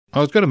I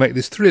was going to make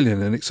this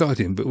thrilling and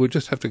exciting, but we'll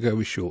just have to go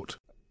with short.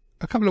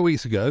 A couple of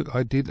weeks ago,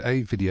 I did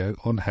a video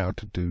on how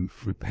to do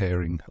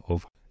repairing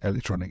of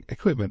electronic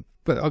equipment,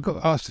 but I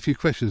got asked a few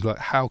questions like,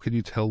 how can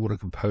you tell what a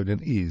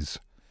component is?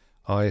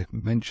 I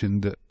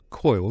mentioned that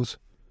coils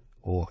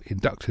or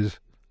inductors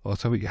are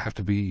something you have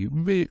to be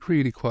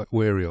really quite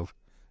wary of,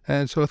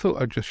 and so I thought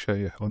I'd just show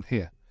you on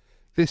here.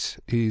 This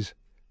is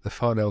the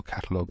Farnell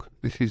catalogue.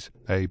 This is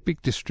a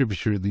big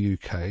distributor in the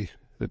UK.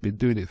 They've been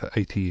doing it for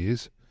 80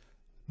 years.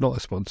 Not a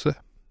sponsor,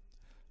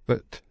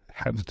 but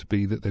happens to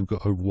be that they've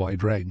got a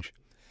wide range.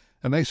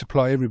 And they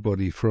supply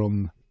everybody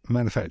from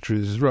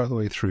manufacturers right the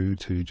way through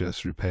to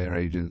just repair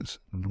agents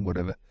and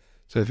whatever.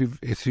 So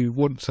if you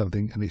want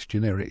something and it's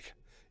generic,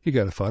 you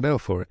go to Farnell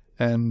for it.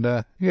 And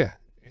yeah,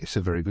 it's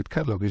a very good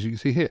catalogue, as you can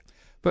see here.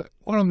 But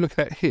what I'm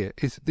looking at here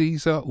is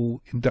these are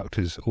all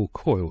inductors or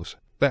coils.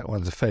 That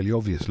one's a fairly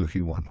obvious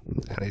looking one,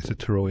 and it's a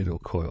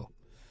toroidal coil.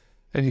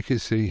 And you can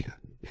see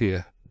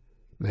here,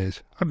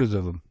 there's hundreds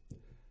of them.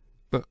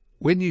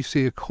 When you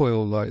see a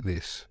coil like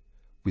this,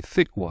 with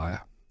thick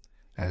wire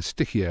and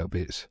sticky out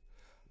bits,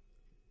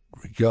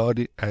 regard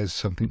it as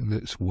something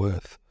that's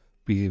worth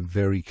being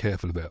very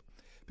careful about.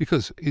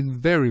 Because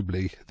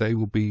invariably they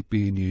will be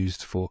being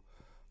used for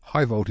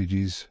high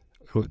voltages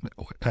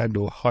and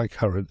or high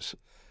currents.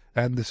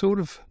 And the sort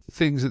of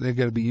things that they're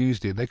going to be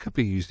used in, they could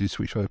be used in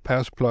switch-mode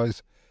power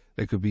supplies,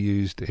 they could be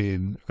used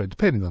in,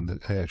 depending on the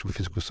actual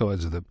physical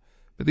size of them,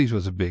 but these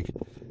ones are big,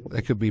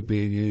 they could be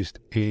being used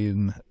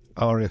in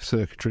RF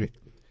circuitry.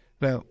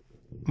 Now,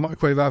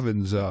 microwave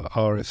ovens are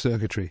RF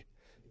circuitry.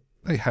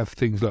 They have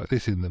things like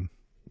this in them,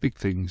 big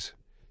things.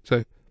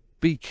 So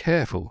be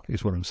careful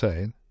is what I'm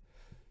saying.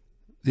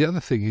 The other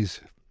thing is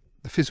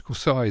the physical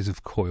size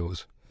of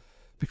coils.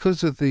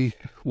 Because of the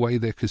way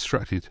they're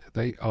constructed,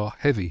 they are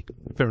heavy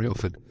very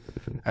often.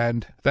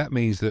 And that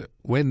means that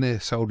when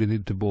they're soldered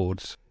into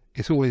boards,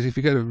 it's always, if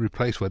you're going to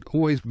replace one,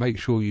 always make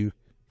sure you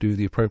do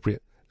the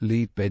appropriate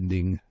lead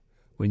bending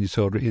when you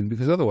solder it in,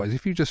 because otherwise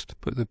if you just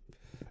put the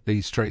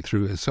lead straight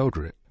through and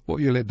solder it,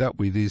 what you'll end up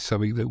with is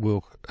something that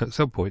will at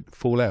some point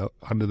fall out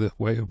under the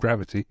weight of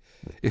gravity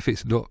if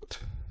it's not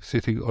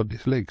sitting on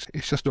its legs.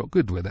 It's just not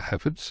good when that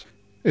happens.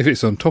 If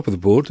it's on top of the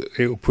board,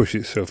 it will push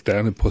itself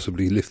down and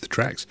possibly lift the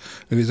tracks.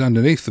 If it's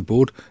underneath the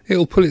board, it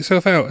will pull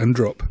itself out and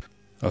drop.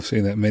 I've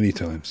seen that many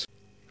times.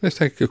 Let's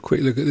take a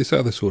quick look at this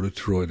other sort of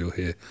toroidal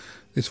here.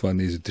 This one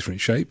is a different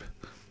shape,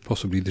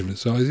 possibly different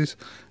sizes,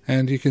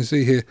 and you can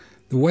see here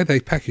the way they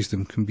package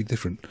them can be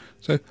different.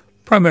 So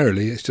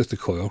primarily it's just a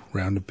coil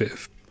round a bit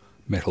of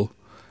metal,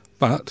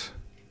 but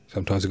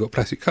sometimes they've got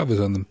plastic covers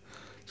on them,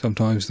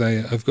 sometimes they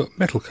have got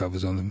metal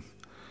covers on them,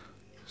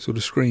 sort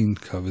of screen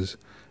covers,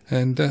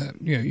 and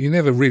you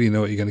never really know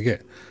what you're going to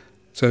get.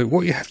 So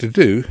what you have to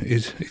do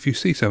is, if you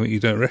see something you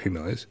don't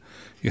recognise,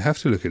 you have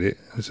to look at it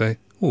and say,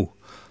 oh,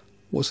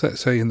 what's that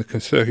say in the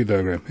circuit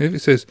diagram? If it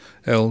says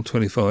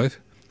L25,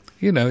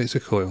 you know it's a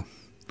coil.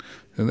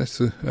 And that's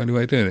the only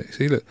way of doing it.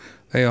 See, look,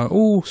 they are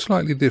all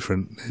slightly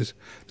different.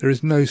 There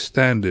is no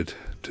standard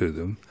to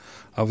them,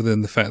 other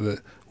than the fact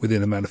that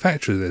within a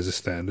manufacturer there's a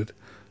standard,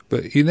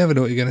 but you never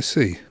know what you're going to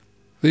see.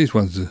 These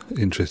ones are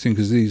interesting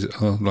because these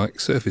are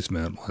like surface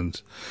mount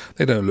ones.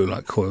 They don't look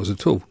like coils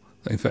at all.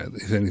 In fact,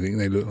 if anything,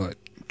 they look like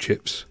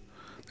chips.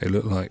 They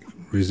look like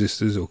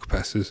resistors or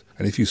capacitors,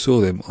 and if you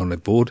saw them on a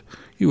board,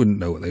 you wouldn't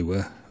know what they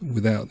were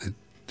without the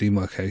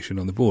demarcation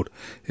on the board.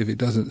 If it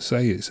doesn't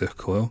say it's a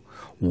coil,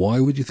 why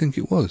would you think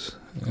it was?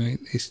 I mean,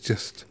 it's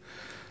just,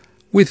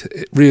 with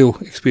real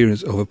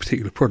experience of a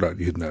particular product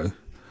you'd know,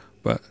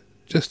 but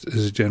just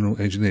as a general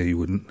engineer you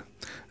wouldn't.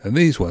 And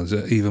these ones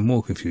are even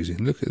more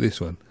confusing. Look at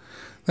this one.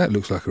 That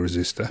looks like a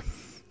resistor,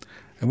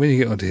 and when you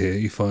get onto here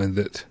you find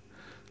that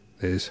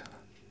there's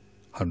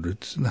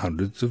hundreds and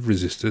hundreds of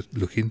resistor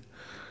looking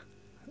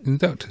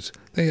inductors.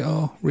 They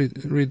are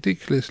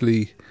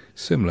ridiculously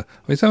similar.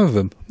 I mean, some of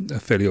them are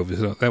fairly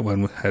obvious, like that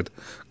one had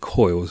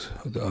coils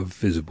that are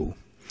visible.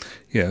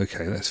 Yeah,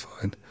 okay, that's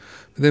fine.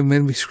 But then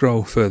when we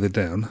scroll further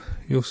down,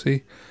 you'll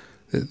see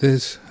that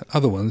there's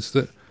other ones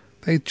that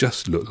they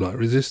just look like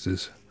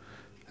resistors.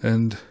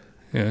 And,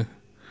 you know,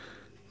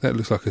 that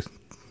looks like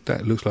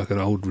an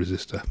old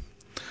resistor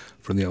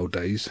from the old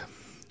days.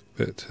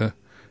 But here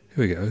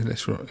we go,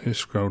 let's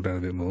scroll down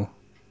a bit more.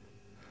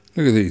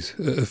 Look at these.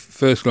 At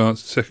first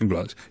glance, second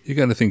glance, you're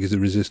going to think it's a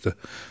resistor.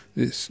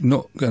 It's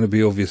not going to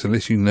be obvious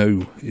unless you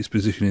know its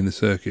position in the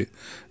circuit.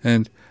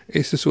 And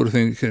it's the sort of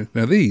thing.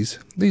 Now these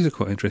are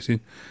quite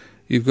interesting.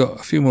 You've got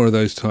a few more of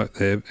those type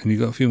there, and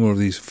you've got a few more of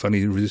these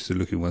funny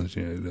resistor-looking ones.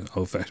 You know, the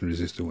old-fashioned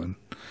resistor one.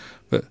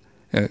 But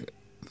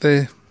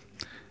they're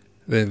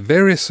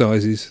various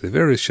sizes, they're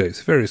various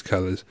shapes, various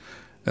colours,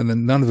 and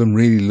then none of them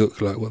really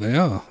look like what they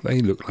are.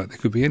 They look like they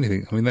could be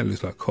anything. I mean, that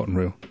looks like cotton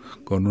reel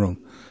gone wrong.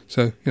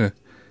 So, you know,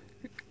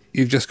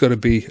 you've just got to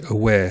be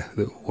aware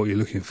that what you're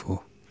looking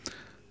for.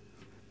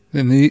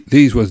 Then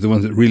these ones are the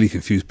ones that really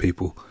confuse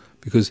people,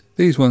 because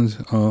these ones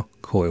are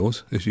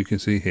coils, as you can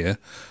see here,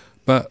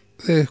 but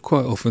they're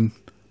quite often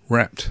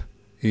wrapped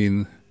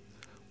in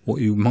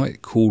what you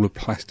might call a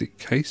plastic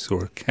case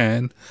or a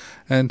can,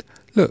 and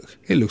look,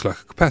 it looks like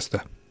a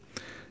capacitor.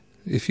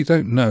 If you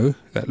don't know,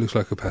 that looks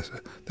like a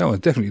capacitor. That one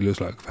definitely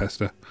looks like a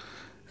capacitor.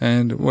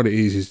 And what it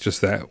is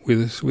just that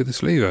with a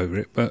sleeve over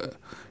it. But,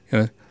 you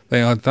know,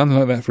 they are done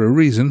like that for a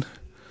reason.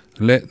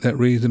 Let that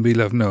reason be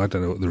love. No, I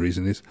don't know what the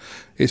reason is.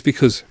 It's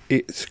because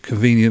it's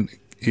convenient,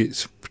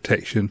 it's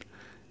protection.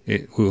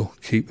 It will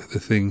keep the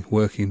thing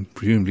working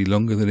presumably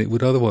longer than it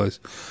would otherwise.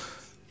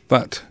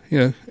 But, you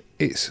know,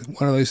 it's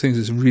one of those things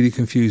that's really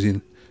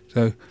confusing.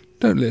 So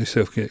don't let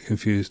yourself get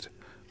confused.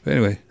 But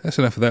anyway, that's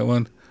enough of that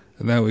one.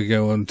 And now we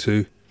go on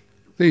to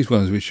these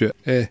ones, which are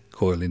air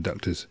coil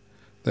inductors.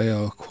 They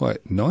are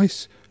quite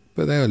nice,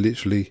 but they are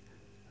literally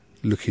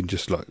looking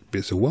just like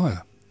bits of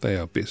wire. They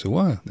are bits of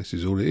wire. This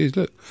is all it is.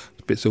 Look,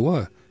 it's bits of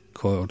wire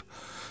coiled.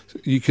 So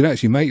you can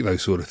actually make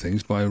those sort of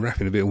things by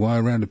wrapping a bit of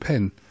wire around a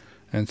pen,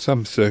 and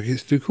some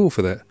circuits do call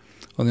for that.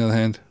 On the other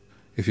hand,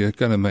 if you're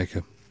going to make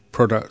a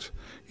product,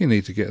 you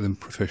need to get them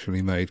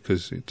professionally made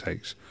because it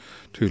takes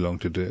too long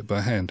to do it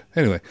by hand.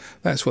 Anyway,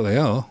 that's what they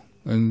are,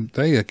 and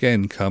they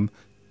again come,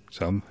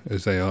 some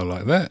as they are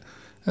like that,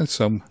 and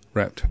some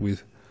wrapped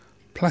with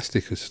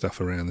plastic and stuff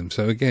around them.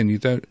 So again, you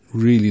don't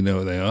really know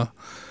what they are,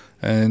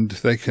 and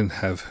they can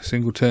have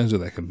single turns, or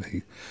they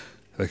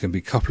can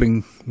be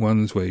coupling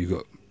ones where you've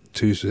got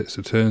two sets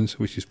of turns,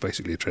 which is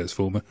basically a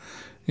transformer.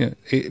 You know,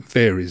 it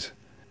varies.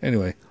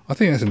 Anyway, I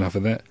think that's enough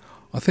of that.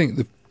 I think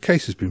the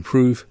case has been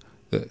proved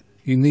that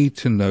you need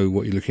to know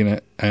what you're looking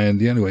at, and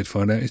the only way to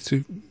find out is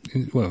to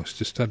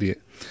study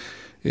it.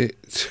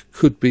 It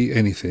could be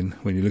anything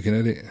when you're looking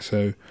at it,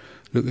 so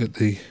look at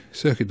the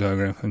circuit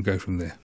diagram and go from there.